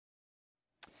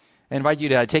I invite you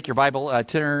to take your Bible,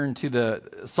 turn to the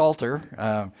Psalter,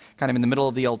 kind of in the middle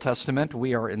of the Old Testament.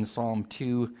 We are in Psalm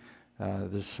 2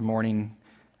 this morning,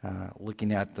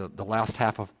 looking at the last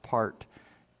half of part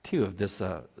 2 of this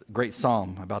great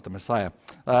psalm about the Messiah.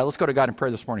 Let's go to God in prayer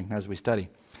this morning as we study.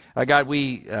 God,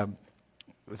 we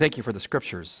thank you for the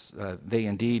Scriptures. They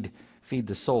indeed feed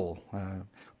the soul.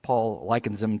 Paul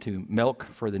likens them to milk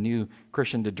for the new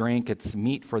Christian to drink. It's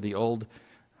meat for the old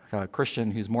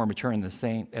Christian who's more mature in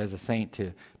as a saint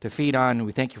to feed on.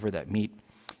 We thank you for that meat,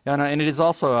 and it is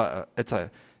also it's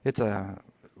a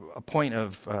point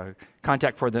of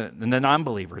contact for the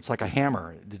non-believer. It's like a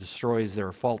hammer. It destroys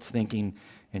their false thinking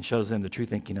and shows them the true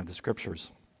thinking of the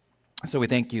Scriptures. So we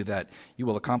thank you that you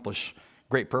will accomplish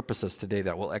great purposes today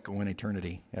that will echo in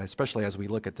eternity, especially as we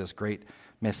look at this great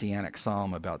messianic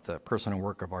psalm about the person and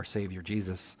work of our Savior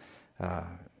Jesus.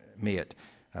 May it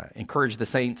encourage the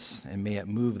saints, and may it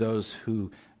move those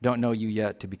who don't know you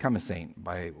yet to become a saint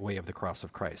by way of the cross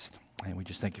of Christ. And we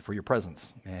just thank you for your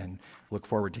presence and look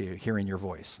forward to hearing your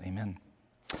voice. Amen.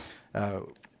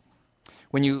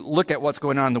 When you look at what's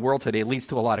going on in the world today, it leads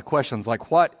to a lot of questions like,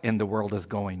 what in the world is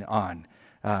going on?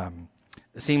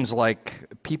 It seems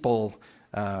like people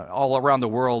all around the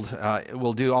world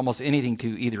will do almost anything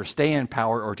to either stay in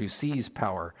power or to seize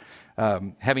power.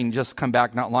 Having just come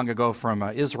back not long ago from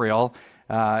Israel,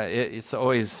 it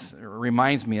always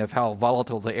reminds me of how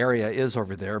volatile the area is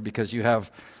over there, because you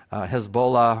have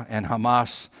Hezbollah and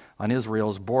Hamas on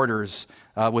Israel's borders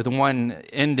with one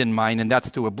end in mind, and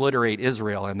that's to obliterate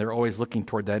Israel, and they're always looking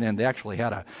toward that end. They actually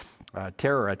had a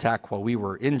terror attack while we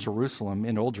were in Jerusalem,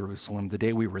 in Old Jerusalem, the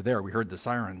day we were there. We heard the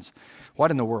sirens.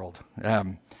 What in the world?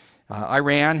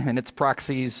 Iran and its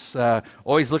proxies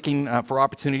always looking for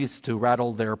opportunities to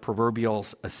rattle their proverbial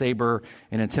saber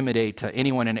and intimidate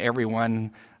anyone and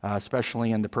everyone,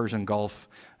 especially in the Persian Gulf.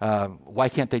 Why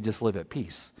can't they just live at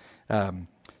peace?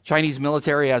 Chinese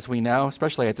military, as we know,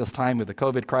 especially at this time with the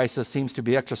COVID crisis, seems to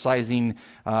be exercising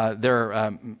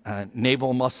their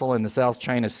naval muscle in the South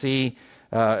China Sea.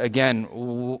 Again,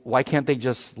 why can't they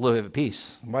just live at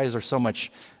peace? Why is there so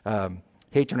much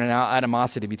hatred and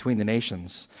animosity between the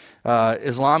nations?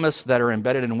 Islamists that are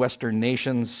embedded in Western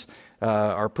nations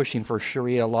are pushing for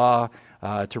Sharia law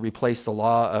to replace the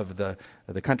law of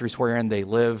the countries wherein they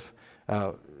live,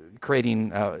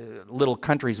 creating little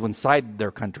countries inside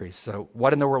their countries. So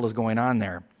what in the world is going on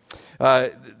there?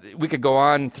 We could go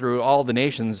on through all the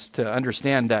nations to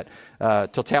understand that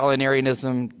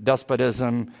totalitarianism,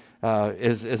 despotism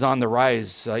is on the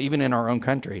rise, even in our own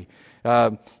country.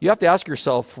 You have to ask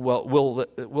yourself, well,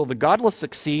 will the godless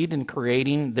succeed in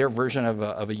creating their version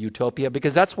of a utopia?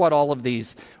 Because that's what all of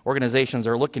these organizations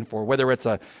are looking for, whether it's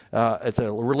a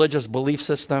religious belief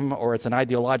system or it's an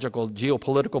ideological,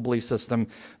 geopolitical belief system.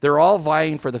 They're all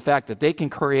vying for the fact that they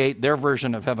can create their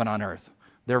version of heaven on earth,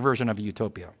 their version of a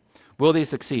utopia. Will they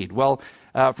succeed? Well,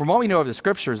 from what we know of the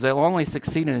Scriptures, they'll only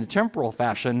succeed in a temporal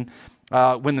fashion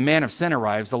when the man of sin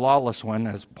arrives, the lawless one,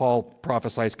 as Paul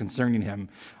prophesies concerning him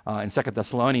in 2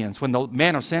 Thessalonians. When the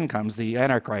man of sin comes, the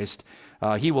Antichrist,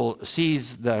 he will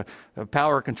seize the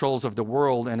power controls of the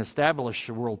world and establish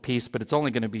world peace, but it's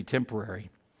only going to be temporary.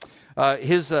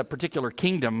 His particular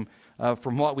kingdom,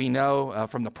 from what we know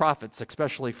from the prophets,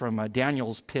 especially from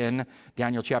Daniel's pen,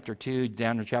 Daniel chapter 2,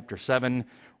 Daniel chapter 7,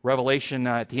 Revelation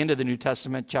at the end of the New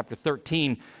Testament, chapter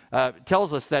 13,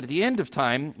 tells us that at the end of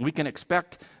time, we can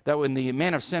expect that when the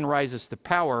man of sin rises to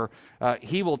power,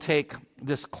 he will take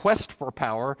this quest for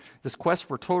power, this quest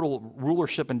for total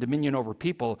rulership and dominion over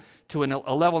people to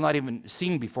a level not even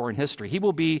seen before in history. He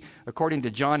will be, according to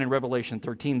John in Revelation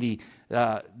 13,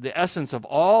 the essence of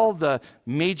all the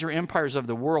major empires of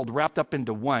the world wrapped up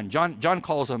into one. John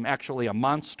calls him actually a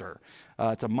monster.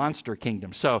 It's a monster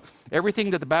kingdom. So everything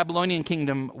that the Babylonian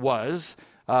kingdom was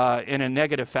in a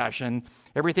negative fashion,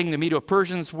 everything the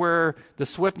Medo-Persians were, the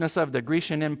swiftness of the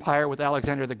Grecian Empire with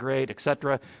Alexander the Great,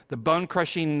 etc., the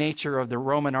bone-crushing nature of the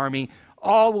Roman army,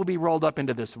 all will be rolled up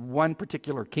into this one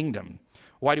particular kingdom.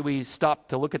 Why do we stop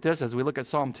to look at this as we look at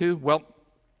Psalm 2? Well,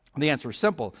 the answer is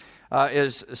simple.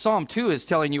 Is Psalm 2 is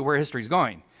telling you where history is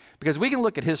going. Because we can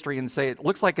look at history and say it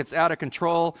looks like it's out of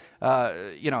control.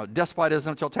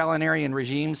 Despotism, totalitarian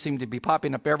regimes seem to be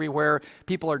popping up everywhere.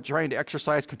 People are trying to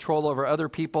exercise control over other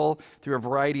people through a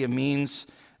variety of means.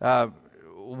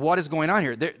 What is going on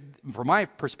here? From my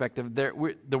perspective,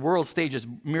 the world stage is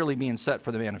merely being set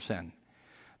for the man of sin.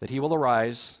 That he will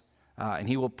arise and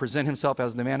he will present himself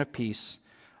as the man of peace,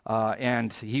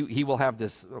 and he will have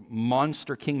this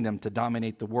monster kingdom to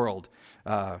dominate the world.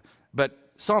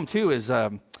 But Psalm 2 is...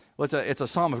 it's a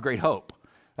psalm of great hope.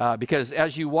 Because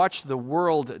as you watch the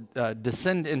world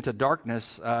descend into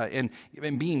darkness and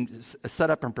being set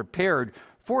up and prepared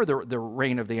for the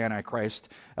reign of the Antichrist,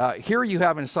 here you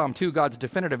have in Psalm 2 God's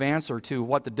definitive answer to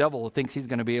what the devil thinks he's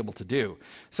going to be able to do.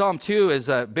 Psalm 2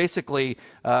 is basically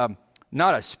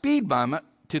not a speed bump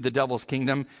to the devil's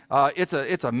kingdom.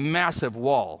 It's a massive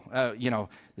wall.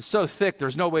 It's so thick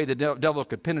there's no way the devil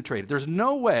could penetrate it. There's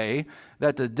no way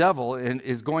that the devil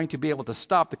is going to be able to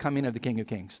stop the coming of the King of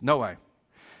Kings. No way.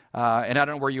 And I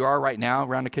don't know where you are right now,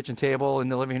 around the kitchen table, in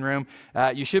the living room.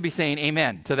 You should be saying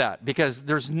amen to that, because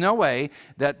there's no way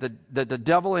that the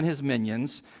devil and his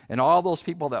minions and all those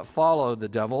people that follow the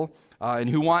devil and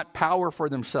who want power for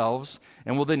themselves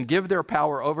and will then give their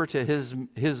power over to his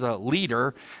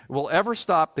leader will ever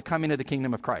stop the coming of the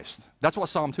kingdom of Christ. That's what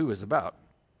Psalm 2 is about.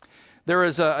 There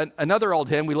is another old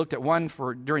hymn. We looked at one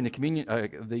during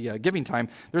the giving time.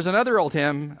 There's another old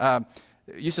hymn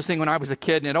used to sing when I was a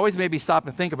kid, and it always made me stop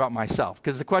and think about myself,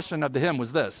 because the question of the hymn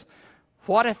was this: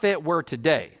 what if it were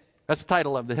today? That's the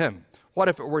title of the hymn. What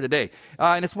if it were today?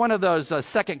 And it's one of those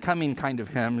second coming kind of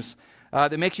hymns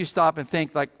that makes you stop and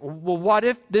think, like, well, what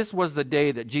if this was the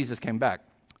day that Jesus came back?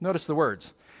 Notice the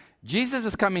words. Jesus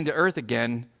is coming to earth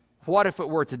again. What if it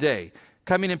were today?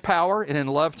 Coming in power and in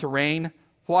love to reign.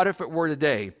 What if it were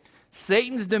today?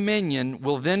 Satan's dominion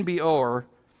will then be o'er.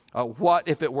 What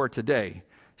if it were today?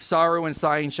 Sorrow and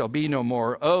sighing shall be no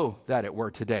more. Oh, that it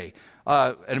were today.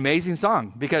 An amazing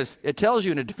song, because it tells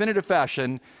you in a definitive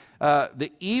fashion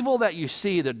the evil that you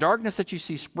see, the darkness that you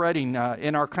see spreading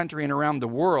in our country and around the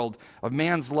world of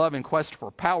man's love and quest for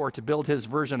power to build his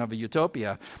version of a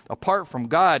utopia apart from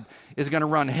God is going to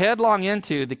run headlong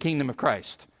into the kingdom of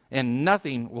Christ, and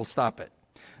nothing will stop it.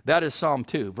 That is Psalm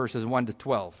 2, verses 1 to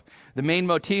 12. The main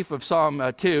motif of Psalm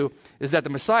 2 is that the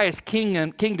Messiah's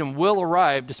kingdom will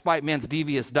arrive despite man's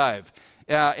devious dive.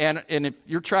 And if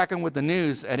you're tracking with the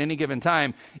news at any given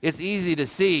time, it's easy to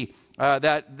see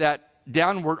that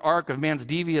downward arc of man's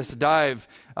devious dive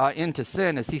into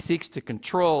sin as he seeks to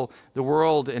control the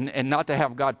world and not to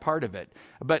have God part of it.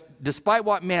 But despite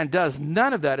what man does,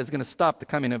 none of that is going to stop the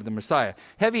coming of the Messiah.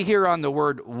 Heavy here on the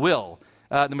word will.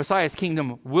 The Messiah's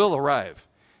kingdom will arrive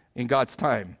in God's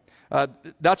time.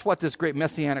 That's what this great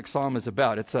messianic psalm is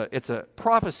about. It's a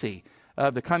prophecy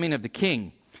of the coming of the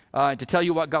King to tell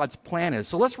you what God's plan is.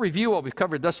 So let's review what we've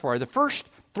covered thus far. The first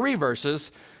 3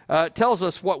 verses tells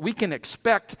us what we can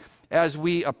expect as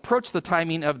we approach the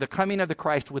timing of the coming of the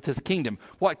Christ with his kingdom.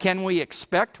 What can we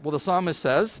expect? Well, the psalmist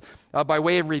says, by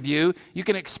way of review, you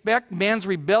can expect man's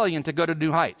rebellion to go to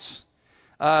new heights.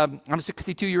 I'm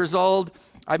 62 years old.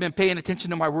 I've been paying attention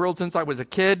to my world since I was a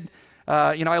kid.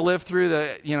 I lived through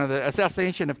the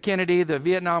assassination of Kennedy, the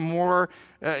Vietnam War,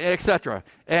 etc.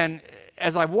 And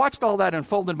as I've watched all that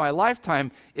unfold in my lifetime,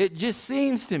 it just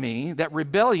seems to me that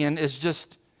rebellion is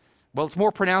just, well, it's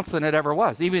more pronounced than it ever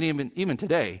was, even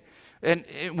today. And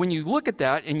when you look at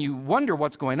that and you wonder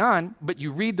what's going on, but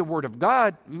you read the Word of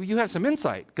God, you have some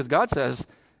insight, because God says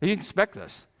you can expect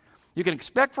this. You can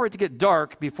expect for it to get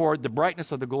dark before the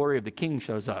brightness of the glory of the King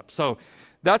shows up. So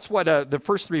that's what the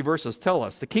first 3 verses tell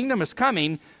us. The kingdom is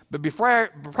coming, but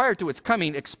prior to its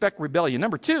coming, expect rebellion.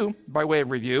 Number 2, by way of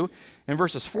review, in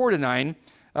verses 4 to 9,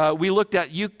 we looked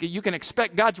at you can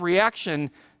expect God's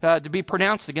reaction to be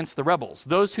pronounced against the rebels.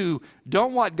 Those who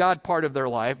don't want God part of their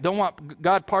life, don't want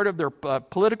God part of their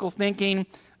political thinking,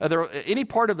 any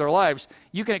part of their lives,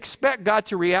 you can expect God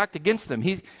to react against them.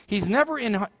 He's never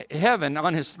in heaven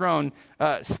on his throne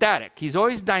static. He's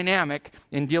always dynamic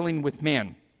in dealing with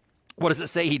man. What does it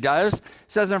say he does? It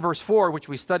says in verse 4, which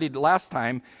we studied last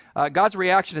time, God's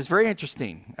reaction is very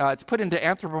interesting. It's put into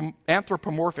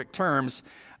anthropomorphic terms,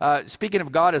 speaking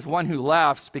of God as one who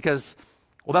laughs because,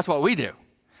 well, that's what we do.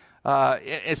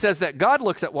 It says that God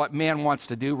looks at what man wants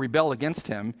to do, rebel against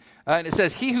him. And it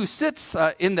says, he who sits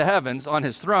in the heavens on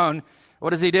his throne,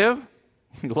 what does he do?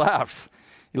 He laughs.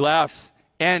 He laughs.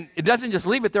 And it doesn't just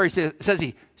leave it there. It says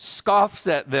he scoffs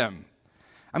at them.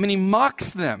 I mean, he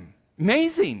mocks them.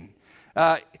 Amazing.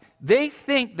 They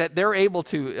think that they're able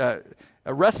to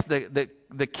wrest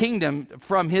the kingdom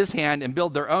from his hand and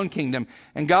build their own kingdom.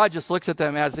 And God just looks at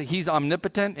them as he's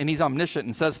omnipotent and he's omniscient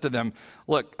and says to them,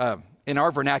 look, in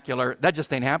our vernacular, that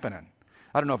just ain't happening.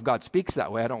 I don't know if God speaks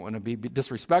that way. I don't want to be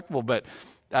disrespectful, but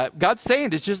God's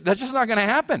saying that's just not going to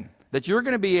happen, that you're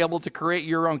going to be able to create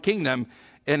your own kingdom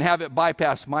and have it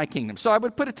bypass my kingdom. So I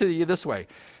would put it to you this way.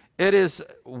 It is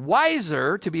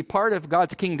wiser to be part of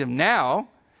God's kingdom now,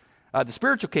 the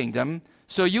spiritual kingdom,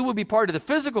 So you will be part of the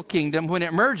physical kingdom when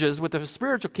it merges with the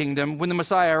spiritual kingdom when the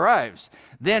Messiah arrives,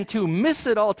 than to miss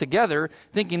it altogether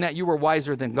thinking that you were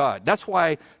wiser than God. That's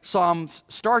why Psalms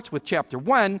starts with chapter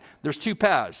 1. There's two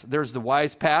paths. There's the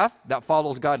wise path that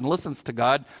follows God and listens to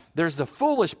God. There's the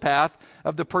foolish path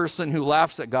of the person who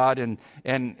laughs at God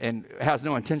and has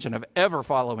no intention of ever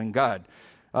following God.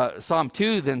 Psalm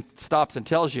 2 then stops and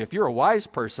tells you, if you're a wise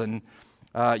person,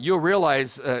 you'll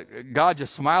realize God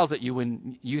just smiles at you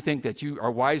when you think that you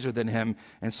are wiser than him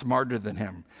and smarter than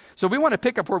him. So we want to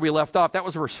pick up where we left off. That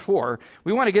was verse 4.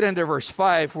 We want to get into verse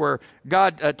 5 where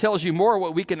God tells you more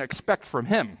what we can expect from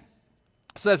him.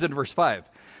 It says in verse 5, it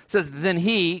says, then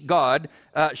he, God,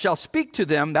 shall speak to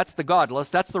them. That's the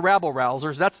godless. That's the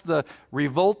rabble-rousers. That's the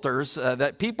revolters,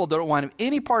 that people don't want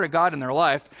any part of God in their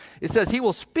life. It says he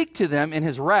will speak to them in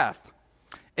his wrath.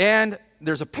 And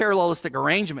there's a parallelistic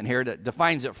arrangement here that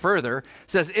defines it further.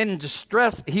 It says, in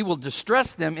distress, he will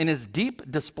distress them in his deep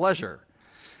displeasure.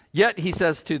 Yet, he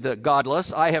says to the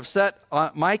godless, I have set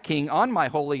my king on my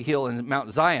holy hill in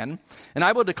Mount Zion, and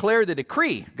I will declare the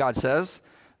decree, God says.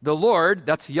 The Lord,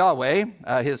 that's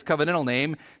Yahweh, his covenantal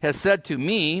name, has said to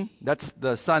me, that's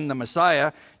the Son, the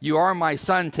Messiah, you are my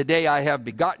son, today I have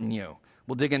begotten you.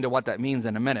 We'll dig into what that means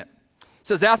in a minute. It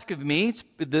says, ask of me,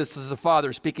 this is the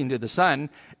Father speaking to the Son,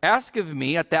 ask of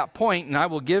me at that point, and I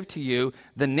will give to you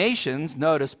the nations,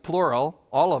 notice plural,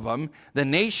 all of them, the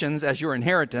nations as your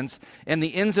inheritance, and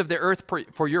the ends of the earth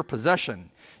for your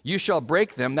possession. You shall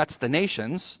break them, that's the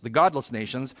nations, the godless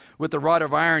nations, with the rod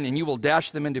of iron, and you will dash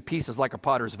them into pieces like a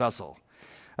potter's vessel.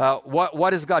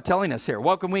 What is God telling us here?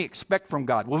 What can we expect from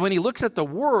God? Well, when he looks at the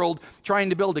world trying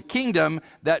to build a kingdom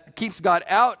that keeps God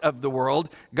out of the world,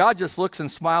 God just looks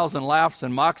and smiles and laughs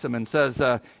and mocks him and says,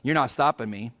 you're not stopping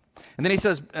me. And then he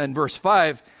says in verse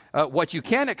 5, what you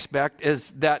can expect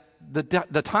is that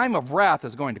the time of wrath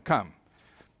is going to come.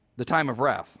 The time of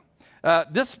wrath.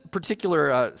 This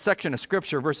particular section of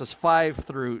Scripture, verses 5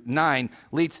 through 9,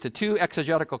 leads to two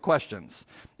exegetical questions.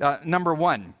 Number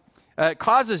one, it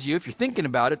causes you, if you're thinking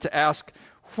about it, to ask,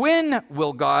 when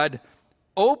will God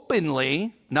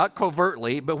openly, not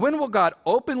covertly, but when will God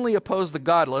openly oppose the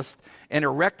godless and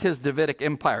erect his Davidic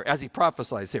empire, as he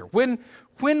prophesies here? When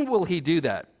will he do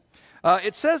that?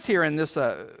 It says here in this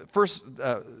first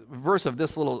verse of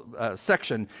this little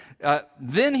section,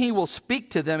 then he will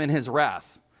speak to them in his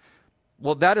wrath.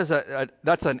 Well,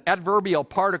 that's an adverbial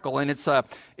particle, and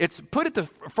it's put at the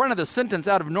front of the sentence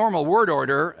out of normal word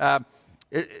order.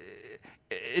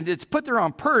 It's put there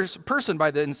on person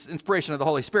by the inspiration of the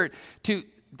Holy Spirit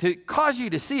to cause you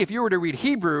to see, if you were to read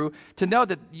Hebrew, to know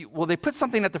that, they put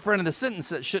something at the front of the sentence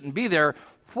that shouldn't be there.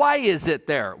 Why is it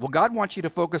there? Well, God wants you to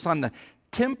focus on the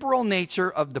temporal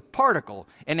nature of the particle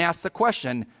and ask the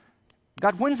question,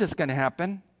 God, when is this going to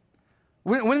happen?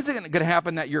 When is it going to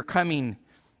happen that you're coming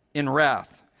in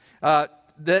wrath?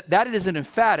 That is an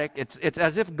emphatic. It's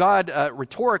as if God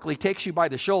rhetorically takes you by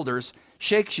the shoulders,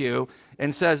 shakes you,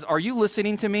 and says, are you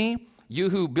listening to me, you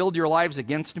who build your lives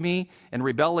against me and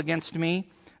rebel against me?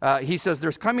 He says,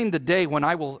 there's coming the day when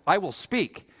I will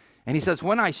speak. And he says,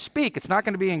 when I speak, it's not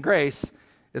going to be in grace,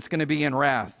 it's going to be in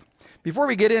wrath. Before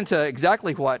we get into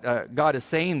exactly what God is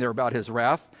saying there about his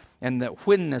wrath and the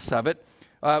whenness of it,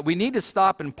 we need to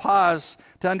stop and pause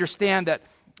to understand that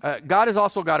God has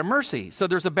also got a mercy. So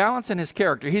there's a balance in his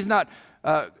character. He's not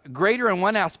greater in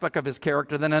one aspect of his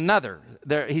character than another.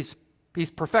 He's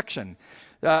perfection.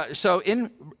 So in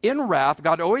wrath,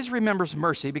 God always remembers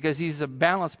mercy because he's a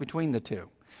balance between the two.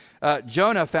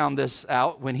 Jonah found this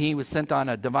out when he was sent on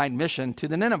a divine mission to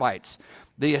the Ninevites,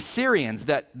 the Assyrians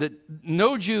that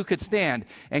no Jew could stand.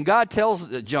 And God tells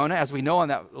Jonah, as we know in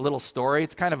that little story,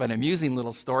 it's kind of an amusing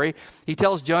little story. He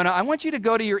tells Jonah, I want you to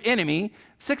go to your enemy,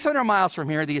 600 miles from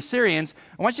here, the Assyrians.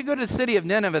 I want you to go to the city of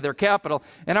Nineveh, their capital,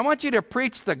 and I want you to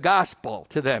preach the gospel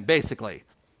to them, basically.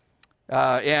 We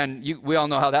all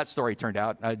know how that story turned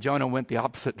out. Jonah went the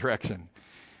opposite direction.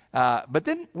 But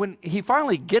then when he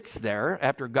finally gets there,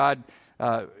 after God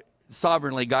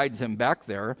sovereignly guides him back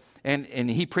there, and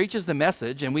he preaches the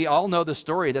message, and we all know the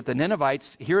story that the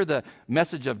Ninevites hear the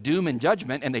message of doom and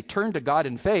judgment, and they turn to God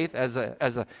in faith as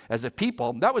a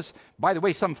people. That was, by the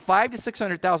way, some 500,000 to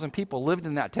 600,000 people lived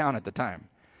in that town at the time.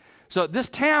 So this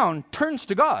town turns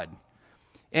to God.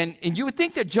 And you would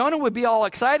think that Jonah would be all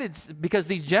excited because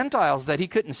these Gentiles that he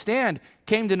couldn't stand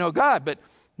came to know God. But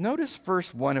notice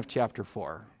verse 1 of chapter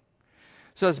 4.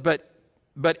 It says, but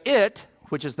it,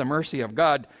 which is the mercy of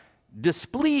God,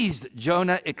 displeased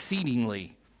Jonah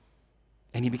exceedingly.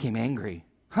 And he became angry.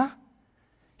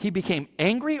 He became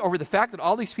angry over the fact that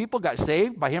all these people got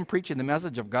saved by him preaching the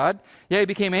message of God? Yeah, he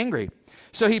became angry.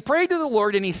 So he prayed to the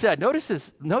Lord and he said, notice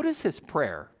his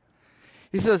prayer.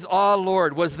 He says, "Ah,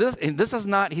 Lord, was this," and this is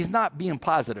not, he's not being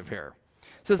positive here. He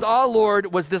says, "Ah,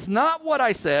 Lord, was this not what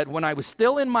I said when I was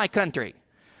still in my country?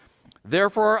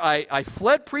 Therefore, I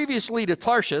fled previously to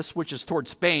Tarshish, which is toward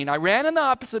Spain. I ran in the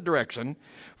opposite direction,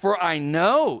 for I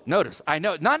know," notice, I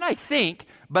know, not I think,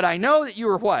 but I know that you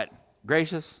are what?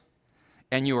 Gracious,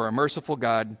 and you are a merciful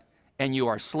God, and you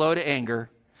are slow to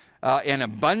anger, and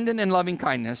abundant in loving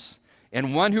kindness,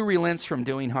 and one who relents from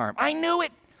doing harm. I knew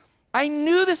it. I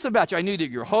knew this about you. I knew that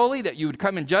you're holy, that you would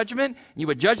come in judgment, you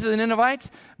would judge the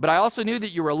Ninevites, but I also knew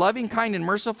that you were loving, kind, and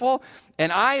merciful. And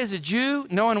I, as a Jew,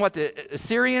 knowing what the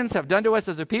Assyrians have done to us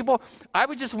as a people, I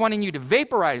was just wanting you to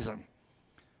vaporize them.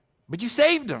 But you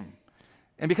saved them.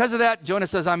 And because of that, Jonah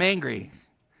says, I'm angry.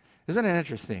 Isn't it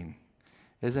interesting?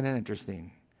 Isn't it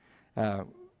interesting?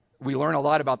 We learn a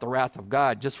lot about the wrath of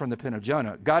God just from the pen of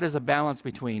Jonah. God is a balance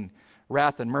between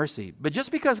wrath and mercy. But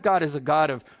just because God is a God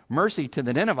of mercy to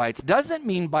the Ninevites doesn't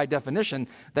mean by definition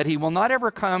that he will not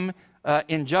ever come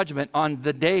in judgment on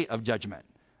the day of judgment.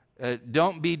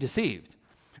 Don't be deceived.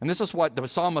 And this is what the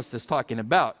psalmist is talking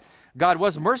about. God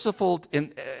was merciful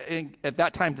at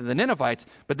that time to the Ninevites,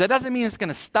 but that doesn't mean it's going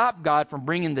to stop God from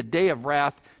bringing the day of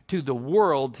wrath to the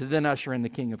world to then usher in the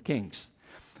King of Kings.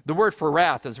 The word for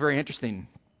wrath is very interesting,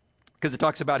 because it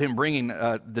talks about him bringing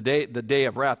the day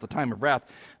of wrath, the time of wrath.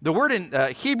 The word in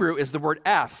Hebrew is the word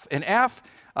af, and af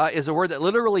is a word that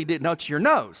literally denotes your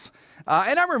nose.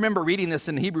 And I remember reading this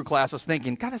in the Hebrew class, I was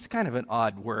thinking, God, that's kind of an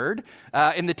odd word.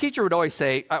 And the teacher would always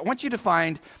say, I want you to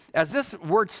find, as this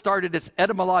word started its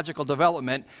etymological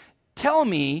development, tell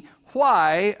me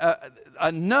why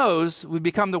a nose would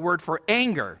become the word for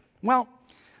anger. Well,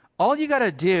 all you got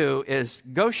to do is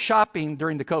go shopping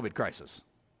during the COVID crisis.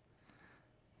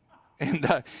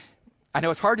 And I know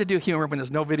it's hard to do humor when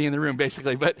there's nobody in the room,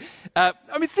 basically. But I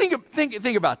mean, think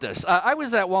about this. I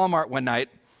was at Walmart one night,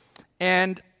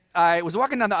 and I was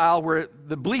walking down the aisle where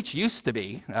the bleach used to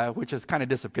be, which has kind of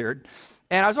disappeared.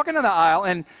 And I was walking down the aisle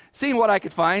and seeing what I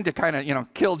could find to kind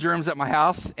of, kill germs at my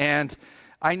house. And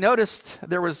I noticed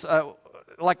there was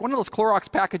like one of those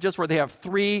Clorox packages where they have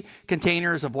 3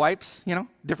 containers of wipes,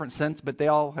 different scents, but they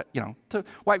all, to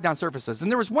wipe down surfaces. And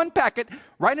there was one packet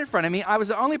right in front of me. I was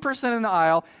the only person in the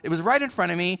aisle. It was right in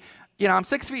front of me. I'm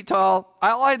 6 feet tall.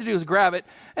 All I had to do was grab it.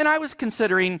 And I was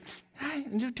considering,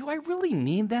 do I really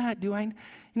need that?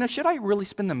 Should I really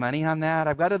spend the money on that?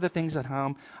 I've got other things at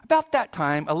home. About that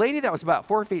time, a lady that was about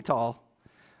 4 feet tall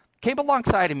came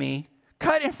alongside of me,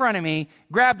 cut in front of me,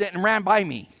 grabbed it, and ran by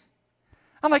me.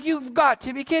 I'm like, you've got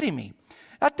to be kidding me.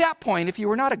 At that point, if you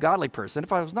were not a godly person,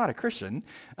 if I was not a Christian,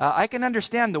 I can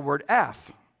understand the word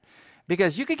af.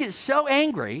 Because you could get so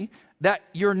angry that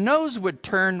your nose would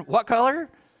turn what color?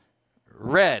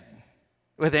 Red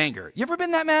with anger. You ever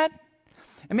been that mad?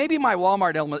 And maybe my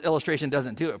Walmart illustration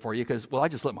doesn't do it for you because, I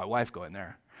just let my wife go in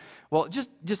there. Well,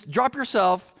 just drop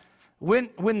yourself,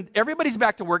 when everybody's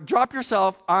back to work, drop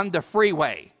yourself on the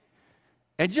freeway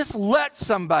and just let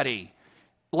somebody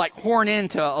horn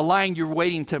into a line you're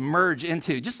waiting to merge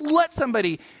into. Just let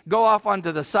somebody go off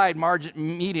onto the side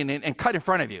median and cut in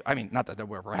front of you. I mean, not that that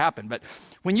will ever happen, but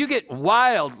when you get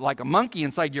wild like a monkey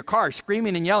inside your car,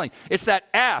 screaming and yelling, it's that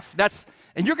af.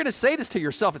 And you're going to say this to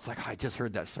yourself. It's like, I just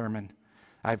heard that sermon.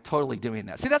 I'm totally doing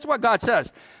that. See, that's what God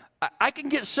says. I can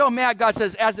get so mad, God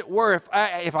says, as it were,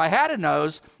 if I had a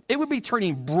nose, it would be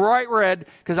turning bright red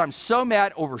because I'm so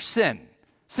mad over sin.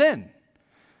 Sin.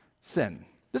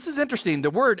 This is interesting. The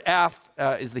word af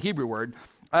is the Hebrew word.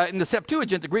 In the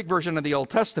Septuagint, the Greek version of the Old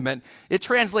Testament, it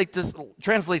translates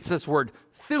this word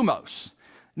thumos.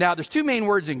 Now, there's 2 main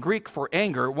words in Greek for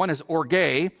anger. One is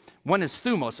orge, one is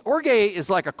thumos. Orge is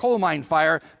like a coal mine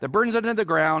fire that burns into the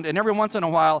ground, and every once in a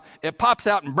while, it pops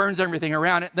out and burns everything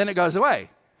around it, then it goes away.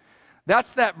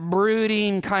 That's that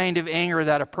brooding kind of anger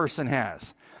that a person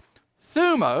has.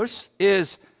 Thumos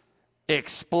is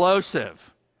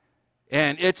explosive.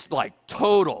 And it's like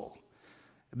total.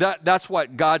 That's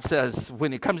what God says.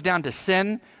 When it comes down to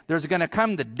sin, there's going to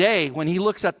come the day when he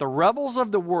looks at the rebels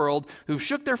of the world who've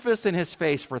shook their fists in his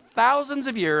face for thousands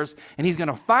of years, and he's going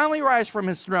to finally rise from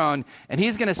his throne, and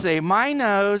he's going to say, my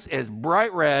nose is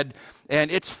bright red,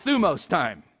 and it's thumos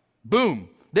time. Boom.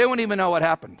 They won't even know what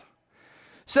happened.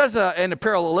 Says in a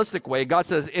parallelistic way, God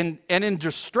says, in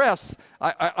distress,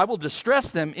 I will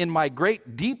distress them in my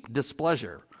great deep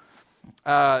displeasure.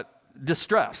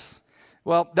 Distress.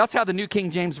 Well, that's how the New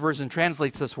King James Version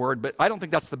translates this word, but I don't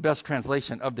think that's the best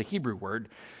translation of the Hebrew word.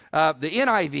 The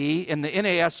NIV and the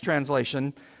NAS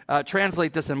translation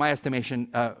translate this, in my estimation,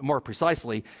 more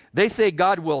precisely. They say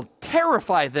God will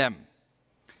terrify them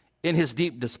in his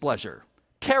deep displeasure.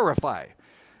 Terrify.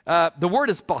 The word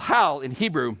is bahal in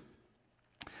Hebrew.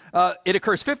 It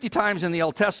occurs 50 times in the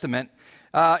Old Testament.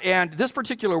 And this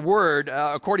particular word,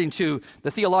 according to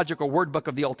the Theological Word Book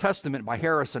of the Old Testament by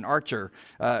Harrison Archer,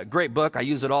 great book, I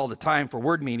use it all the time for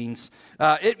word meanings.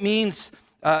 It means,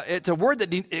 it's a word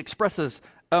that expresses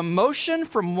emotion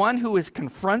from one who is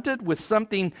confronted with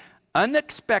something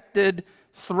unexpected,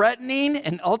 threatening,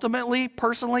 and ultimately,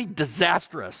 personally,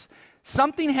 disastrous.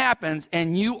 Something happens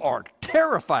and you are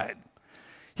terrified.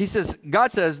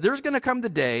 God says, there's going to come the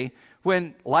day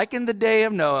when, like in the day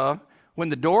of Noah, when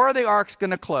the door of the ark's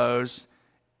going to close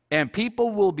and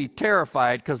people will be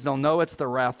terrified because they'll know it's the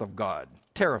wrath of God.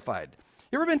 Terrified.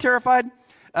 You ever been terrified?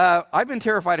 I've been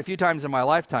terrified a few times in my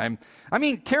lifetime. I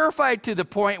mean, terrified to the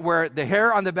point where the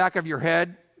hair on the back of your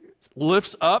head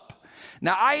lifts up.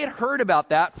 Now, I had heard about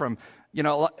that from,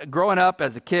 growing up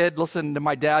as a kid, listening to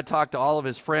my dad talk to all of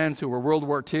his friends who were World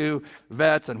War II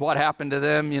vets and what happened to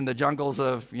them in the jungles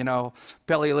of,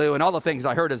 Peleliu and all the things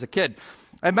I heard as a kid.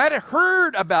 I might have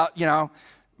heard about,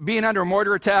 being under a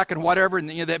mortar attack and whatever, and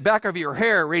the back of your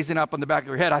hair raising up on the back of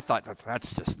your head. I thought,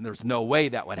 there's no way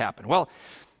that would happen. Well,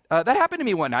 that happened to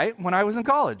me one night when I was in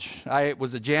college. I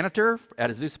was a janitor at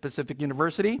Azusa Pacific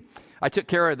University. I took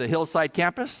care of the Hillside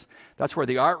campus. That's where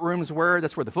the art rooms were.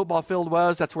 That's where the football field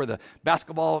was. That's where the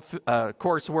basketball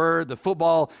courts were, the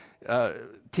football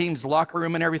team's locker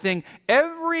room and everything.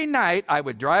 Every night, I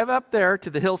would drive up there to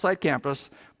the Hillside campus,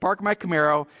 park my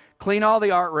Camaro, clean all the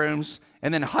art rooms,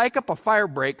 and then hike up a fire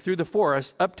break through the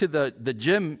forest up to the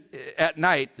gym at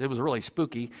night. It was really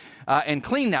spooky, and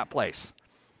clean that place.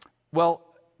 Well,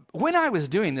 when I was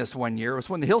doing this one year, it was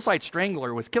when the Hillside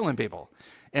Strangler was killing people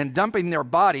and dumping their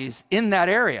bodies in that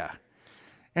area.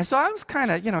 And so I was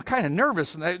kind of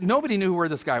nervous. Nobody knew where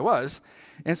this guy was.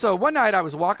 And so one night I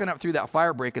was walking up through that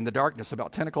fire break in the darkness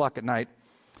about 10 o'clock at night,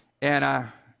 and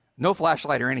no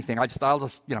flashlight or anything. I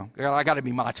got to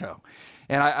be macho.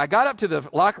 And I got up to the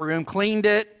locker room, cleaned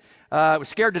it. I was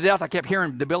scared to death. I kept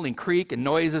hearing the building creak and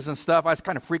noises and stuff. I was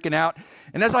kind of freaking out.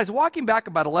 And as I was walking back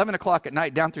about 11 o'clock at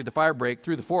night down through the fire break,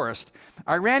 through the forest,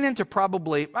 I ran into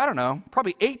probably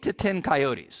 8 to 10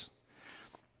 coyotes.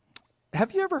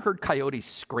 Have you ever heard coyotes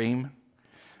scream?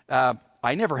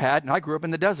 I never had, and I grew up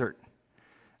in the desert.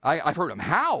 I've heard them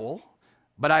howl,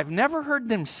 but I've never heard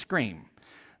them scream.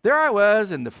 There I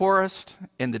was in the forest,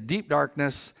 in the deep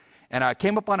darkness, and I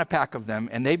came upon a pack of them,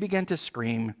 and they began to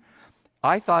scream.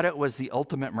 I thought it was the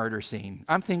ultimate murder scene.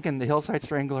 I'm thinking the Hillside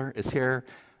Strangler is here.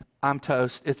 I'm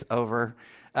toast. It's over.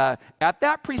 At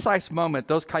that precise moment,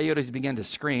 those coyotes began to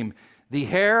scream. The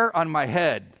hair on my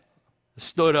head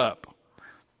stood up.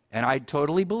 And I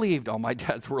totally believed all my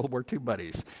dad's World War II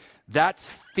buddies. That's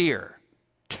fear,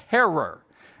 terror.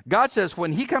 God says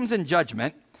when he comes in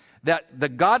judgment, that the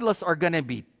godless are going to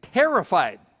be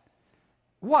terrified.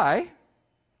 Why?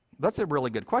 That's a really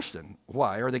good question.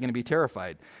 Why are they going to be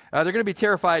terrified? They're going to be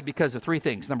terrified because of three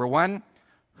things. Number one,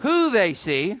 who they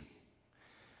see,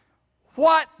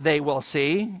 what they will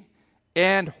see,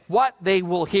 and what they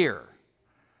will hear.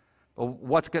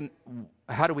 Well,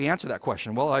 how do we answer that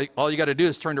question? Well, all you got to do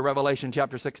is turn to Revelation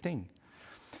chapter 16.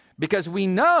 Because we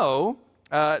know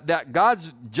that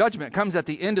God's judgment comes at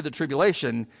the end of the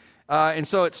tribulation. And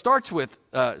so it starts with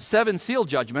 7 seal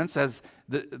judgments as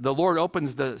the Lord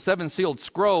opens the 7-sealed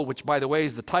scroll, which, by the way,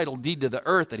 is the title deed to the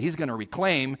earth that he's going to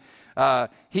reclaim.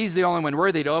 He's the only one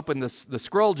worthy to open the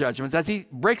scroll judgments. As he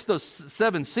breaks those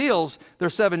 7 seals,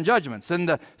 there's 7 judgments. And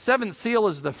the 7th seal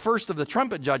is the first of the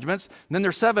trumpet judgments. And then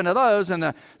there's 7 of those. And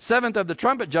the 7th of the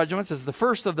trumpet judgments is the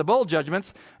first of the bowl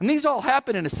judgments. And these all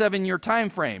happen in a 7-year time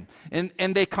frame. And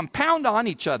they compound on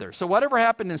each other. So whatever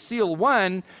happened in seal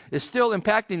 1 is still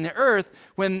impacting the earth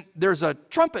when there's a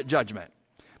trumpet judgment.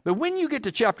 But when you get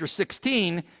to chapter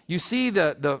 16, you see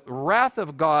the wrath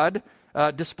of God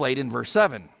displayed in verse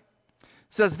 7. It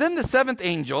says, then the 7th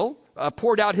angel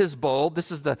poured out his bowl.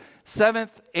 This is the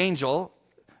 7th angel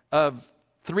of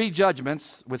 3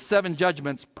 judgments, with 7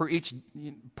 judgments per each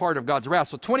part of God's wrath.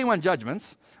 So 21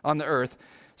 judgments on the earth.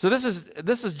 So this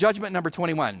is judgment number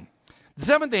 21. The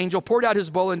 7th angel poured out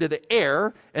his bowl into the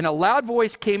air, and a loud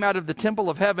voice came out of the temple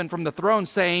of heaven from the throne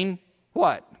saying,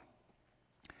 what?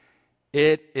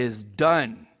 It is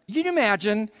done. You can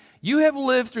imagine, you have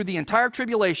lived through the entire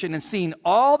tribulation and seen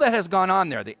all that has gone on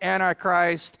there. The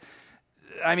Antichrist,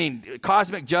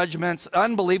 cosmic judgments,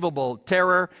 unbelievable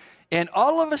terror. And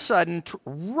all of a sudden,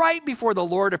 right before the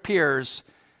Lord appears,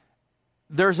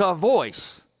 there's a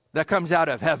voice that comes out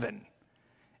of heaven.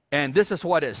 And this is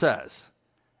what it says.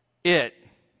 It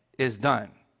is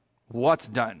done. What's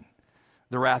done?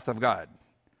 The wrath of God.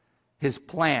 His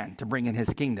plan to bring in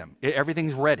his kingdom.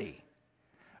 Everything's ready.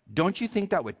 Don't you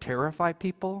think that would terrify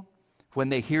people when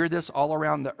they hear this all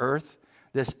around the earth?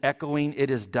 this echoing, "It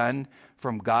is done,"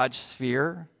 from God's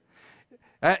sphere?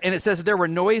 And it says that there were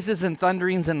noises and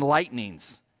thunderings and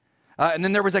lightnings. And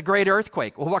then there was a great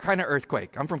earthquake. Well, what kind of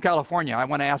earthquake? I'm from California. I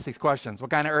want to ask these questions.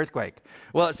 What kind of earthquake?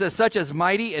 Well, it says, "Such as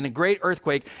mighty and a great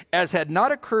earthquake as had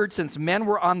not occurred since men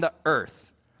were on the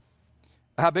earth."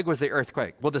 How big was the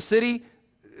earthquake? Well,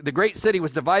 the great city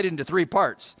was divided into 3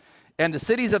 parts. And the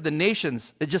cities of the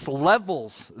nations, it just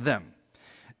levels them.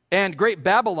 And great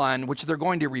Babylon, which they're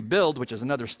going to rebuild, which is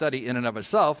another study in and of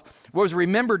itself, was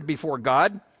remembered before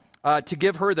God to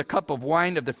give her the cup of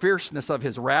wine of the fierceness of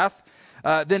his wrath.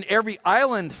 Then every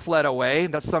island fled away.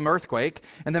 That's some earthquake.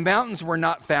 And the mountains were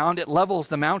not found. It levels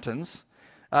the mountains.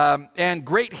 And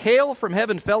great hail from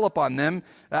heaven fell upon them.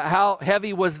 How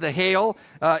heavy was the hail?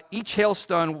 Each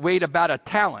hailstone weighed about a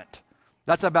talent.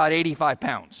 That's about 85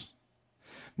 pounds.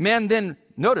 Men didn't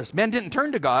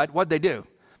turn to God. What'd they do?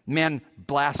 Men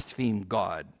blasphemed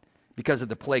God because of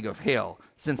the plague of hail,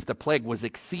 since the plague was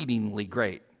exceedingly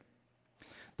great.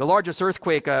 The largest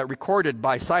earthquake recorded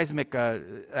by seismic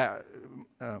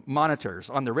monitors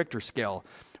on the Richter scale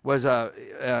was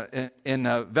in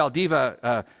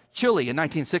Valdivia, Chile in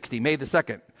 1960, May the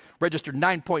 2nd. Registered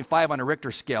 9.5 on a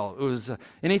Richter scale. It was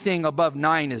anything above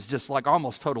 9 is just like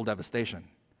almost total devastation.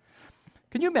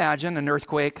 Can you imagine an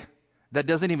earthquake that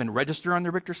doesn't even register on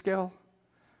the Richter scale?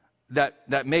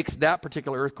 That makes that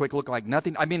particular earthquake look like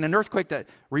nothing? I mean, an earthquake that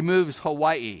removes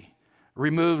Hawaii,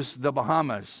 removes the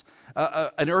Bahamas,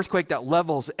 an earthquake that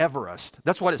levels Everest.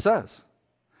 That's what it says.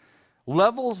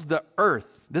 Levels the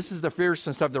earth. This is the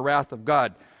fierceness of the wrath of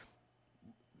God.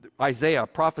 Isaiah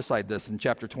prophesied this in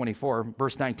chapter 24,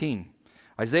 verse 19.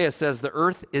 Isaiah says the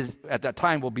earth is, at that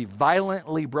time, will be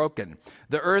violently broken.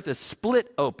 The earth is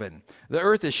split open. The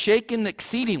earth is shaken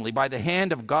exceedingly by the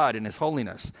hand of God in his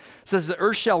holiness. It says the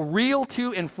earth shall reel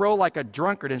to and fro like a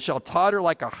drunkard and shall totter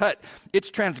like a hut.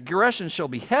 Its transgression shall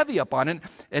be heavy upon it,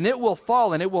 and it will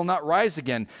fall and it will not rise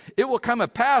again. It will come to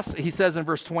pass, he says in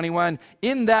verse 21,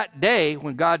 in that day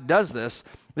when God does this,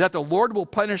 that the Lord will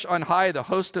punish on high the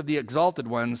host of the exalted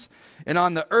ones, and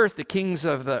on the earth the kings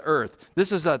of the earth.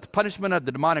 This is the punishment of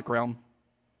the demonic realm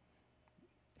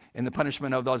and the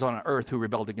punishment of those on earth who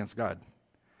rebelled against God.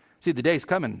 See, the day is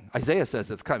coming. Isaiah says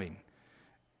it's coming.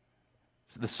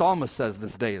 The psalmist says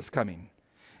this day is coming.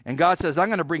 And God says, I'm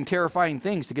going to bring terrifying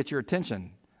things to get your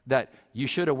attention, that you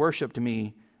should have worshiped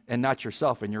me and not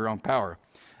yourself in your own power.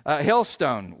 A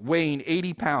hailstone weighing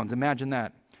 80 pounds. Imagine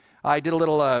that. I did a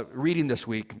little reading this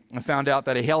week and found out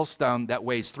that a hailstone that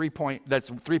weighs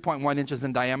 3.1 inches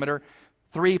in diameter,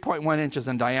 3.1 inches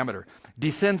in diameter,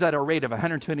 descends at a rate of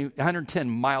 110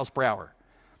 miles per hour,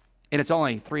 and it's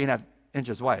only 3.5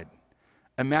 inches wide.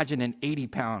 Imagine an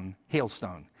 80-pound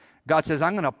hailstone. God says,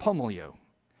 I'm going to pummel you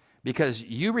because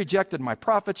you rejected my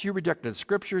prophets, you rejected the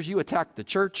scriptures, you attacked the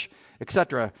church,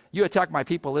 etc. You attacked my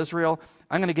people Israel.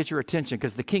 I'm going to get your attention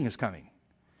because the king is coming.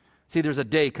 See, there's a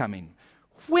day coming.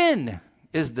 When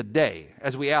is the day?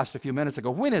 As we asked a few minutes ago,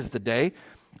 when is the day?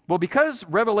 Well, because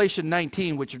Revelation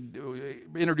 19, which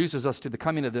introduces us to the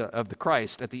coming of the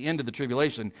Christ at the end of the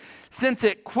tribulation, since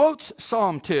it quotes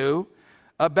Psalm 2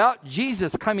 about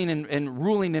Jesus coming and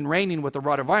ruling and reigning with a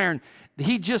rod of iron,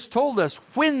 he just told us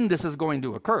when this is going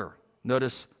to occur.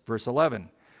 Notice verse 11,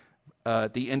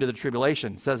 at the end of the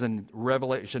tribulation, it says in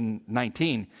Revelation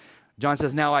 19, John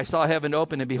says, now I saw heaven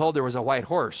open, and behold, there was a white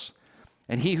horse.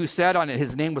 And he who sat on it,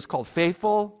 his name was called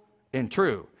Faithful and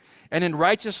True. And in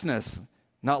righteousness,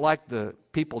 not like the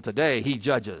people today, he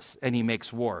judges and he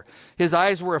makes war. His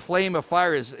eyes were a flame of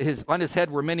fire. On his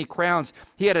head were many crowns.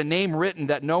 He had a name written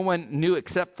that no one knew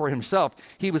except for himself.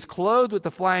 He was clothed with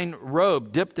a fine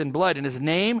robe dipped in blood, and his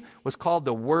name was called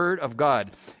the Word of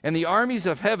God. And the armies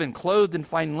of heaven, clothed in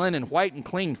fine linen, white and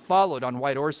clean, followed on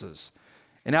white horses.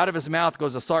 And out of his mouth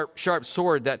goes a sharp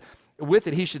sword, that with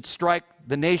it he should strike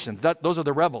the nations. Those are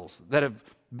the rebels that have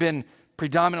been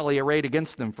predominantly arrayed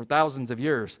against them for thousands of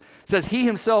years. It says he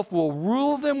himself will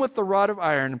rule them with the rod of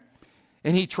iron,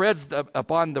 and he treads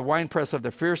upon the winepress of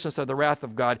the fierceness of the wrath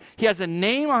of God. He has a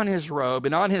name on his robe,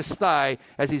 and on his thigh,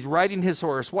 as he's riding his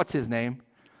horse, what's his name?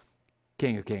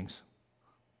 King of Kings.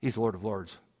 He's Lord of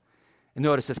Lords. And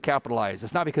notice it's capitalized.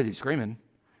 It's not because he's screaming.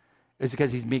 It's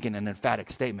because he's making an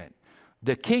emphatic statement.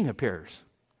 The king appears.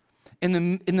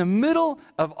 In the middle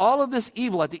of all of this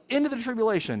evil, at the end of the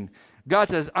tribulation, God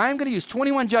says, I'm going to use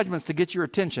 21 judgments to get your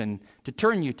attention, to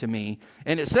turn you to me.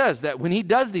 And it says that when he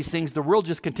does these things, the world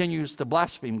just continues to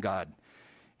blaspheme God.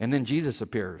 And then Jesus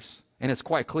appears, and it's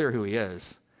quite clear who he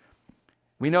is.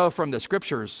 We know from the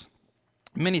scriptures,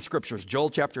 many scriptures, Joel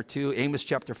chapter 2, Amos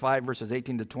chapter 5, verses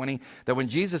 18 to 20, that when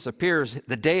Jesus appears,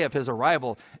 the day of his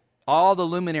arrival, all the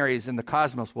luminaries in the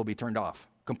cosmos will be turned off,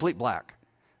 complete black.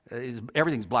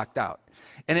 Everything's blacked out.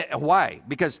 And why?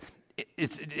 Because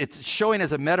it's showing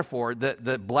as a metaphor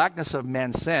the blackness of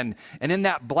man's sin. And in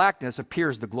that blackness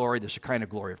appears the glory, the Shekinah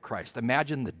glory of Christ.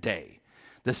 Imagine the day.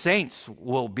 The saints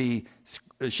will be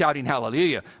shouting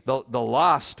hallelujah. The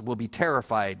lost will be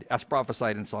terrified, as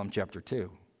prophesied in Psalm chapter 2.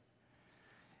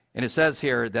 And it says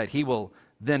here that he will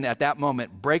then at that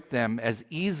moment break them as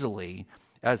easily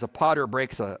as a potter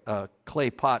breaks a clay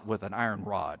pot with an iron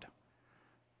rod.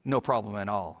 No problem at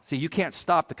all. See, you can't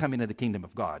stop the coming of the kingdom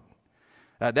of God.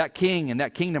 That king and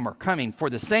that kingdom are coming. For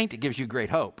the saint, it gives you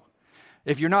great hope.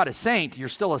 If you're not a saint, you're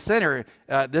still a sinner.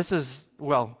 This is,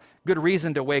 good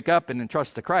reason to wake up and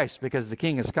entrust to Christ, because the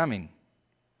king is coming.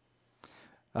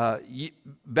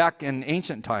 Back in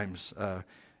ancient times,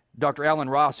 Dr. Alan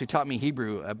Ross, who taught me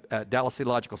Hebrew at Dallas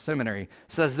Theological Seminary,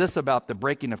 says this about the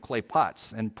breaking of clay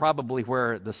pots, and probably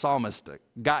where the psalmist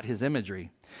got his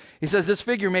imagery. He says, this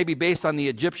figure may be based on the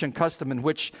Egyptian custom in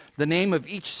which the name of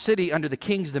each city under the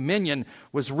king's dominion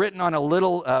was written on a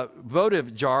little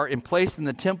votive jar and placed in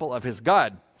the temple of his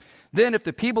god. Then if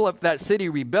the people of that city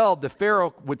rebelled, the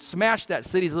Pharaoh would smash that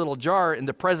city's little jar in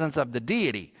the presence of the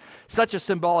deity. Such a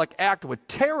symbolic act would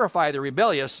terrify the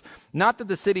rebellious, not that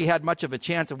the city had much of a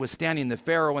chance of withstanding the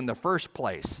Pharaoh in the first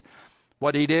place.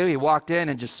 What did he do? He walked in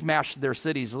and just smashed their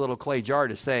city's little clay jar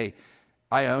to say,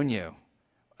 I own you.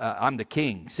 I'm the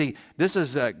king. See, this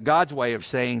is God's way of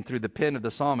saying through the pen of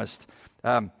the psalmist,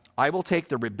 I will take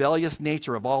the rebellious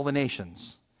nature of all the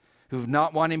nations who've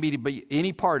not wanted me to be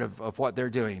any part of what they're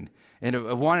doing and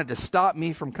have wanted to stop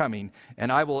me from coming,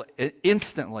 and I will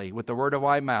instantly, with the word of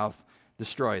my mouth,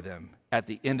 destroy them at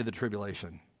the end of the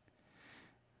tribulation.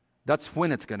 That's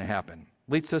when it's going to happen.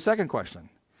 Leads to a second question.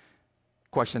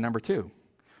 Question number 2.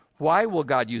 Why will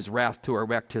God use wrath to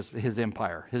erect his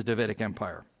empire, his Davidic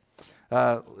empire?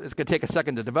 It's going to take a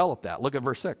second to develop that. Look at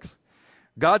verse 6.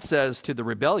 God says to the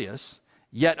rebellious,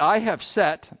 yet I have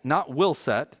set, not will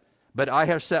set, but I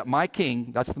have set my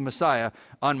king, that's the Messiah,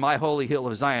 on my holy hill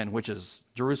of Zion, which is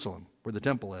Jerusalem, where the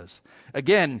temple is.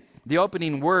 Again, the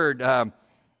opening word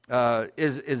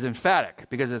is emphatic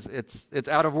because it's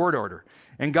out of word order.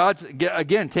 And God's,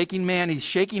 again, taking man, he's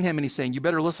shaking him and he's saying, you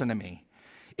better listen to me.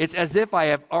 It's as if I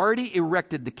have already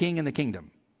erected the king in the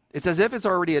kingdom. It's as if it's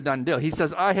already a done deal. He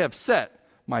says, I have set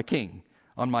my king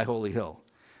on my holy hill.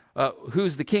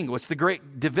 Who's the king? Well, it's the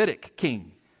great Davidic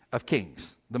king of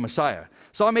kings, the Messiah.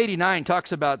 Psalm 89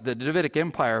 talks about the Davidic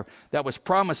empire that was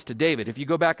promised to David. If you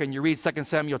go back and you read 2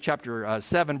 Samuel chapter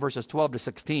 7, verses 12 to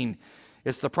 16,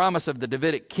 it's the promise of the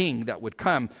Davidic king that would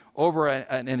come over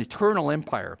an eternal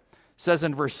empire. It says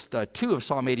in verse 2 of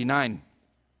Psalm 89,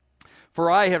 for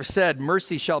I have said,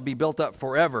 mercy shall be built up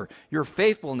forever. Your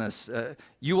faithfulness,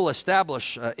 you will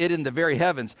establish it in the very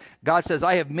heavens. God says,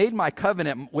 I have made my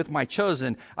covenant with my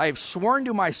chosen. I have sworn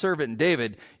to my servant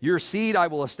David, your seed I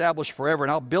will establish forever,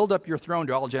 and I'll build up your throne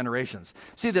to all generations.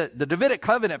 See, the Davidic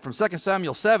covenant from 2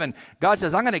 Samuel 7, God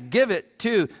says, I'm going to give it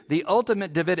to the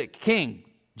ultimate Davidic king,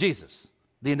 Jesus,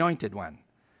 the anointed one.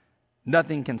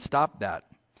 Nothing can stop that.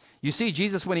 You see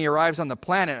Jesus when he arrives on the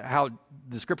planet, how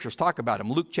the scriptures talk about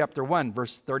him. Luke chapter 1,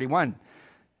 verse 31,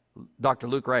 Dr.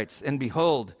 Luke writes, and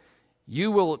behold, you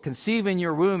will conceive in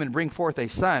your womb and bring forth a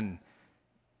son.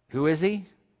 Who is he?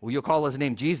 Well, you'll call his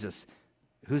name Jesus.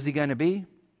 Who's he going to be?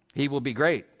 He will be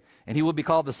great, and he will be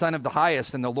called the Son of the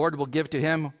Highest, and the Lord will give to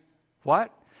him,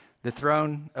 what? The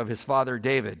throne of his father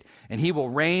David. And he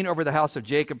will reign over the house of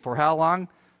Jacob for how long?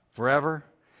 Forever.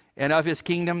 And of his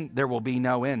kingdom there will be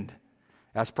no end,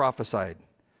 as prophesied.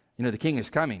 You know, the king is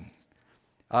coming.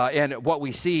 And what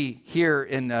we see here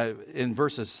in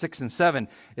verses 6 and 7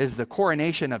 is the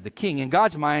coronation of the king. In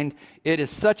God's mind, it is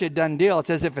such a done deal. It's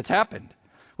as if it's happened,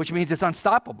 which means it's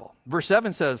unstoppable. Verse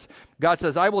 7 says, God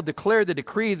says, I will declare the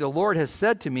decree the Lord has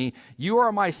said to me, you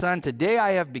are my son, today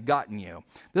I have begotten you.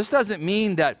 This doesn't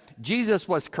mean that Jesus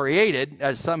was created,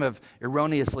 as some have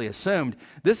erroneously assumed.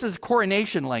 This is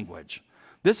coronation language.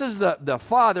 This is the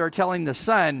father telling the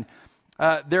son,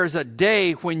 there's a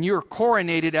day when you're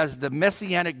coronated as the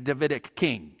Messianic Davidic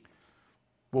king.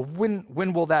 Well,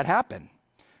 when will that happen?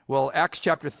 Well, Acts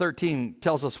chapter 13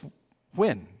 tells us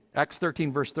when. Acts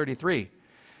 13, verse 33.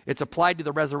 It's applied to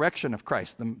the resurrection of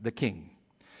Christ, the king.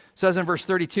 It says in verse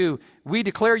 32, we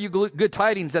declare you good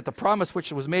tidings that the promise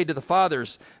which was made to the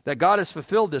fathers, that God has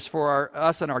fulfilled this for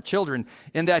us and our children,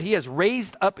 in that he has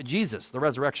raised up Jesus, the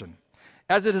resurrection.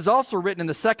 As it is also written in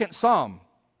the second psalm,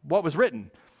 what was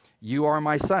written? You are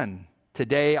my son,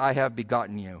 today I have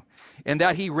begotten you. And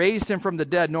that he raised him from the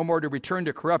dead, no more to return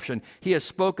to corruption. He has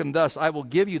spoken thus, I will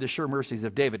give you the sure mercies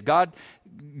of David. God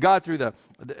through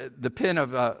the pen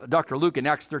of Dr. Luke in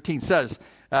Acts 13 says,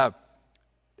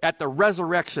 at the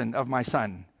resurrection of my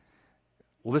son,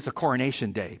 Well, this is a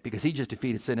coronation day because he just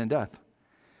defeated sin and death.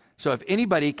 So if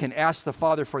anybody can ask the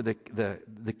Father for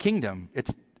the kingdom,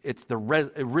 it's the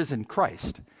risen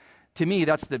Christ. To me,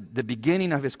 that's the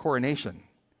beginning of his coronation.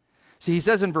 See, he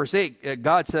says in verse 8,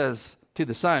 God says to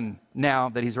the Son, now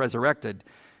that he's resurrected,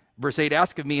 verse 8,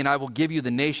 ask of me and I will give you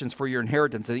the nations for your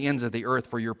inheritance and the ends of the earth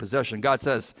for your possession. God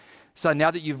says, Son,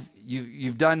 now that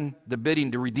you've done the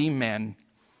bidding to redeem man,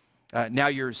 now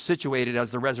you're situated as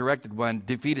the resurrected one,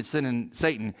 defeated sin and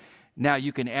Satan. Now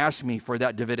you can ask me for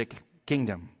that Davidic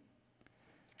kingdom.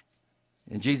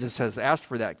 And Jesus has asked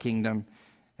for that kingdom,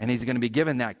 and he's going to be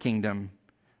given that kingdom.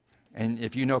 And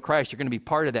if you know Christ, you're going to be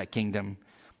part of that kingdom.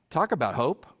 Talk about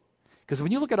hope. Because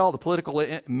when you look at all the political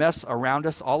mess around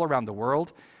us, all around the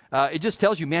world, it just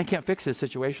tells you man can't fix his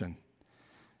situation.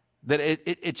 That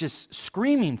it's just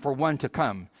screaming for one to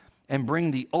come and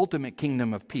bring the ultimate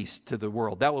kingdom of peace to the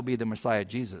world. That will be the Messiah,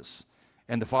 Jesus.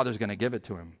 And the Father's going to give it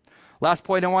to him. Last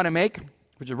point I want to make,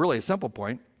 which is really a simple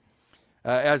point.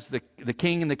 As the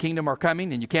king and the kingdom are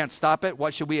coming and you can't stop it,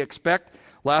 what should we expect?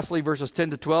 Lastly, verses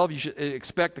 10 to 12, you should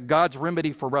expect God's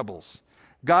remedy for rebels.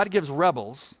 God gives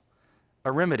rebels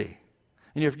a remedy.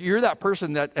 And if you're that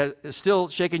person that is still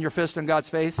shaking your fist in God's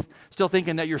face, still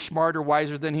thinking that you're smarter,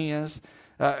 wiser than he is,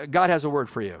 God has a word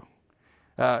for you.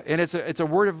 And it's a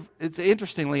word of,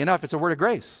 interestingly enough, it's a word of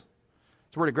grace.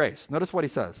 It's a word of grace. Notice what he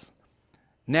says.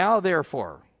 Now,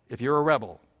 therefore, if you're a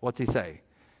rebel, what's he say?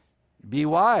 Be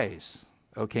wise,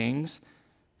 O kings.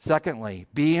 Secondly,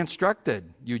 be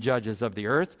instructed, you judges of the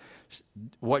earth.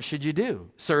 What should you do?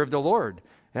 Serve the Lord.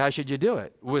 How should you do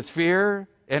it? With fear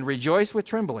and rejoice with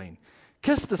trembling.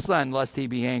 Kiss the Son, lest he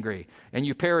be angry, and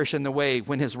you perish in the way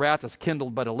when his wrath is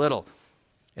kindled but a little.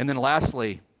 And then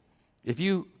lastly, if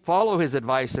you follow his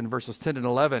advice in verses 10 and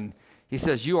 11, he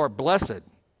says, you are blessed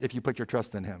if you put your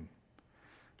trust in him.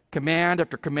 Command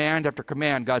after command after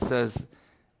command, God says,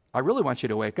 I really want you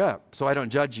to wake up so I don't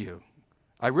judge you.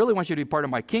 I really want you to be part of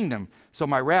my kingdom so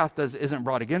my wrath isn't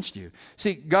brought against you.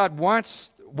 See, God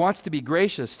wants to be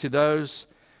gracious to those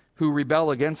who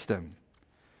rebel against him.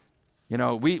 You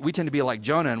know, we tend to be like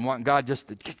Jonah and want God just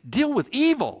to deal with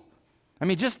evil. I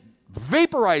mean, just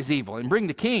vaporize evil and bring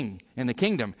the king and the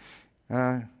kingdom.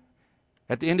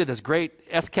 At the end of this great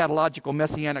eschatological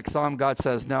messianic psalm, God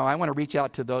says, no, I want to reach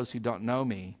out to those who don't know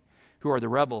me, who are the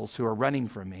rebels, who are running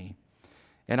from me.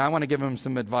 And I want to give them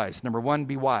some advice. Number one,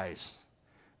 be wise.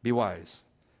 Be wise.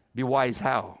 Be wise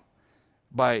how?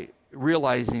 By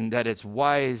realizing that it's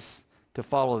wise to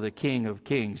follow the King of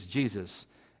Kings, Jesus,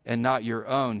 and not your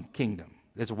own kingdom.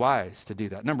 It's wise to do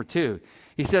that. Number two,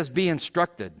 he says, be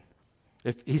instructed.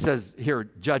 He says here,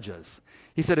 judges.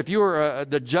 He said, if you are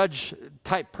the judge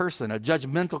type person, a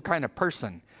judgmental kind of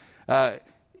person,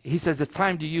 he says it's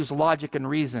time to use logic and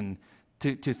reason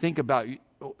to think about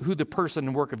who the person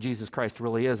and work of Jesus Christ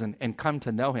really is and come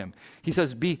to know him. He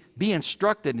says, be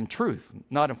instructed in truth,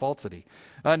 not in falsity.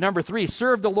 Number three,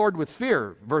 serve the Lord with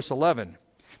fear, verse 11.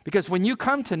 Because when you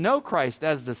come to know Christ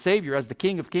as the Savior, as the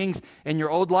King of Kings in your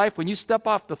old life, when you step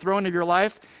off the throne of your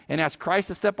life and ask Christ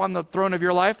to step on the throne of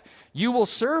your life, you will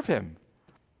serve him.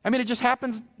 I mean, it just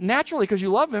happens naturally because you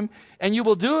love him, and you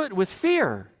will do it with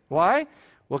fear. Why?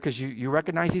 Well, because you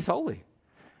recognize he's holy.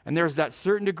 And there's that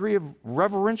certain degree of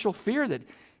reverential fear that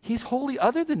he's holy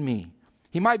other than me.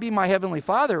 He might be my heavenly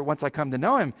Father once I come to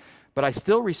know him, but I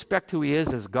still respect who he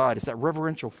is as God. It's that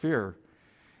reverential fear.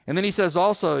 And then he says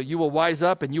also, you will wise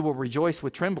up and you will rejoice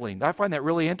with trembling. I find that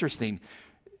really interesting.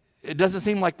 It doesn't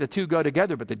seem like the two go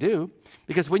together, but they do.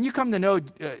 Because when you come to know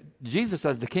Jesus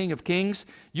as the King of Kings,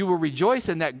 you will rejoice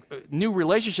in that new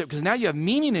relationship because now you have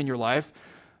meaning in your life.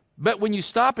 But when you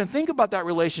stop and think about that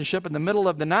relationship in the middle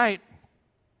of the night,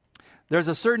 there's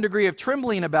a certain degree of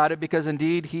trembling about it because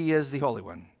indeed he is the Holy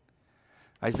One.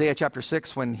 Isaiah chapter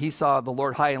 6, when he saw the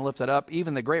Lord high and lifted up,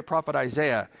 even the great prophet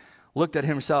Isaiah looked at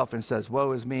himself and says,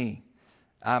 woe is me,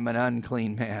 I'm an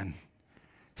unclean man.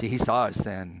 See, he saw his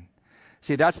sin.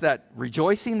 See, that's that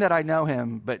rejoicing that I know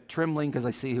him, but trembling because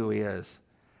I see who he is.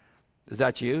 Is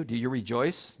that you? Do you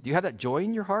rejoice? Do you have that joy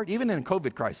in your heart? Even in a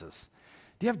COVID crisis.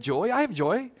 Do you have joy? I have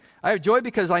joy. I have joy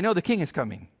because I know the King is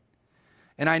coming.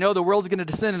 And I know the world's going to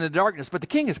descend into darkness, but the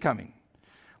King is coming.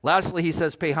 Lastly, he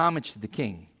says, pay homage to the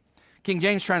King. King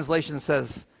James translation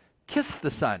says, kiss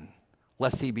the Son,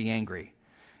 lest he be angry.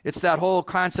 It's that whole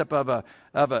concept of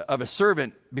a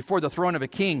servant before the throne of a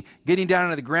king, getting down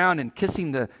on the ground and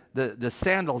kissing the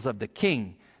sandals of the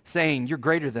king, saying, you're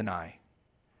greater than I.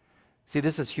 See,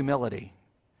 this is humility.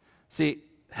 See,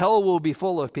 hell will be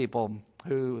full of people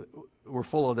who were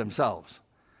full of themselves,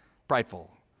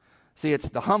 prideful. See, it's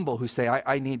the humble who say,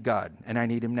 I need God, and I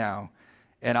need him now.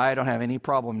 And I don't have any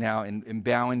problem now in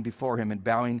bowing before him and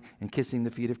bowing and kissing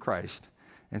the feet of Christ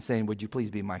and saying, would you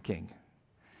please be my king?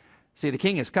 See, the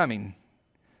king is coming.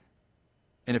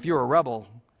 And if you're a rebel,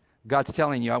 God's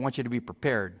telling you, I want you to be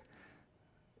prepared.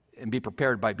 And be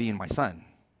prepared by being my son.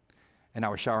 And I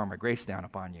will shower my grace down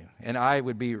upon you. And I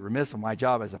would be remiss of my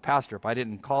job as a pastor if I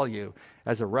didn't call you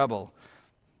as a rebel,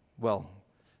 well,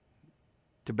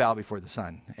 to bow before the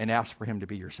Son and ask for him to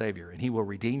be your Savior. And he will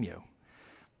redeem you.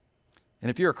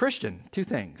 And if you're a Christian, two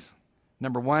things.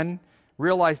 Number one,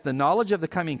 realize the knowledge of the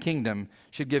coming kingdom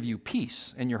should give you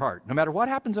peace in your heart. No matter what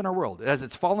happens in our world, as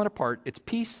it's fallen apart, it's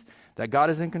peace that God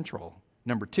is in control.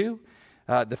 Number two,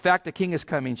 the fact the king is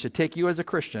coming should take you as a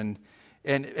Christian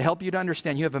and help you to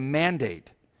understand you have a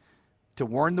mandate to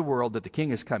warn the world that the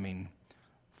king is coming.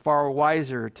 Far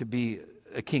wiser to be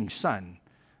a king's son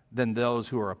than those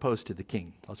who are opposed to the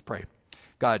king. Let's pray.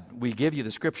 God, we give you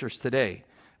the scriptures today.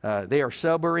 They are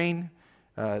sobering.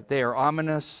 They are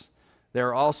ominous. They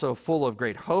are also full of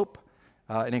great hope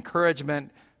and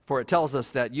encouragement, for it tells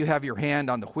us that you have your hand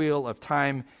on the wheel of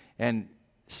time, and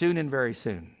soon and very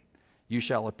soon you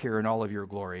shall appear in all of your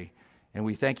glory. And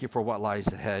we thank you for what lies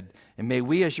ahead. And may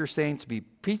we as your saints be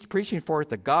preaching forth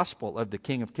the gospel of the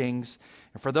King of Kings.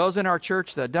 And for those in our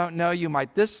church that don't know you,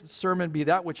 might this sermon be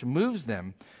that which moves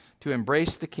them to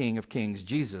embrace the King of Kings,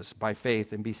 Jesus, by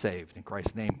faith and be saved. In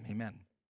Christ's name, amen.